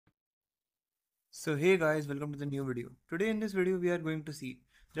So hey guys, welcome to the new video. Today in this video we are going to see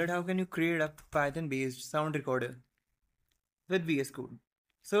that how can you create a Python based sound recorder with VS Code.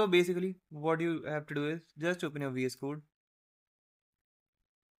 So basically what you have to do is just open your VS Code,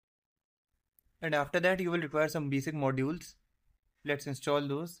 and after that you will require some basic modules. Let's install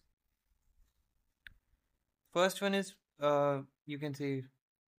those. First one is you can say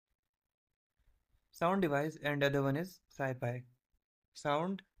sound device, and other one is SciPy.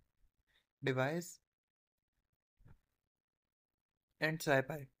 Sound device and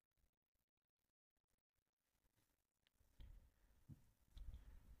SciPy.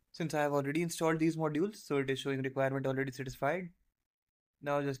 Since I have already installed these modules, so it is showing requirement already satisfied.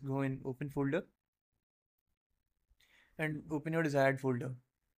 Now just go in open folder and open your desired folder.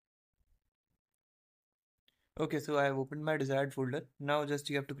 Okay, so I have opened my desired folder. Now just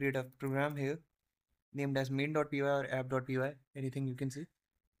you have to create a program here named as main.py or app.py, anything you can see.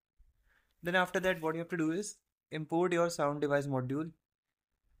 Then after that what you have to do is import your sound device module,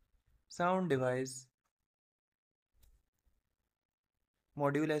 sound device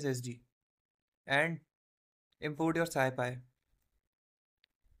module as SG, and import your SciPy.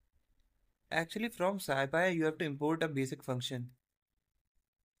 Actually from SciPy you have to import a basic function.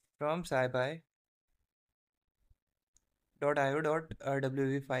 From scipy.io.wav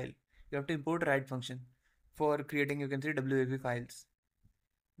file, you have to import write function for creating, you can see, wav files.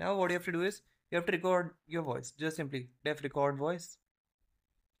 Now what you have to do is you have to record your voice. Just simply def record voice,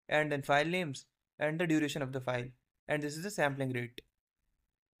 and then file names and the duration of the file, and this is the sampling rate.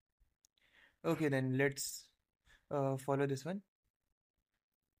 Okay, then let's follow this one.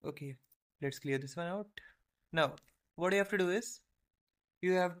 Okay, let's clear this one out. Now what you have to do is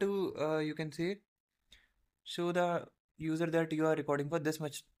you have to you can say show the user that you are recording for this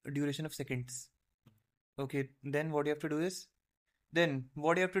much duration of seconds. Okay, then what you have to do is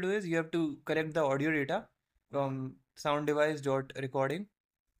you have to collect the audio data from sound device dot recording,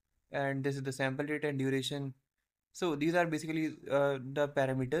 and this is the sample rate and duration. So these are basically the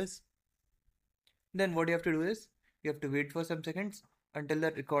parameters. Then what you have to do is you have to wait for some seconds until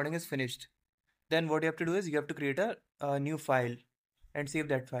the recording is finished. Then what you have to do is you have to create a new file and save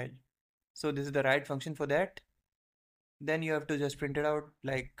that file. So this is the write function for that. Then you have to just print it out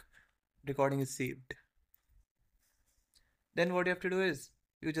like recording is saved. Then what you have to do is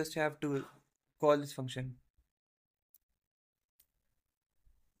you just have to call this function.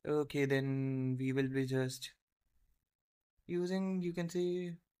 Okay, then we will be just using, you can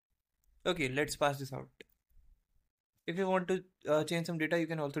say, okay, let's pass this out. If you want to change some data, you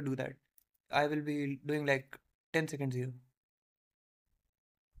can also do that. I will be doing like 10 seconds here.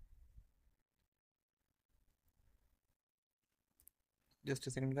 Just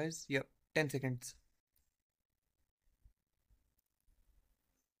a second, guys. Yep, 10 seconds.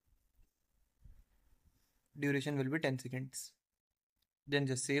 Duration will be 10 seconds. Then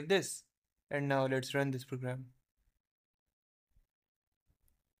just save this. And now let's run this program.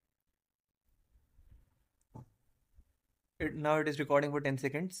 Now it is recording for 10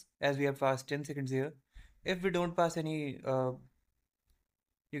 seconds, as we have passed 10 seconds here. If we don't pass any,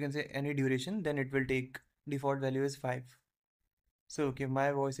 you can say any duration, then it will take default value is 5. So okay,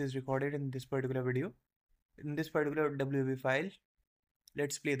 my voice is recorded in this particular video, in this particular WAV file.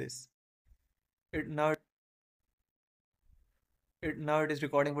 Let's play this. Now it is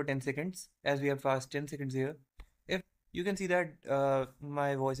recording for 10 seconds, as we have passed 10 seconds here. If you can see that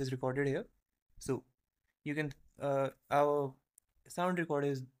my voice is recorded here, so you can our sound record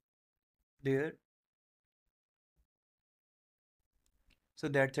is there. So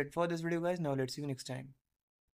that's it for this video, guys. Now let's see you next time.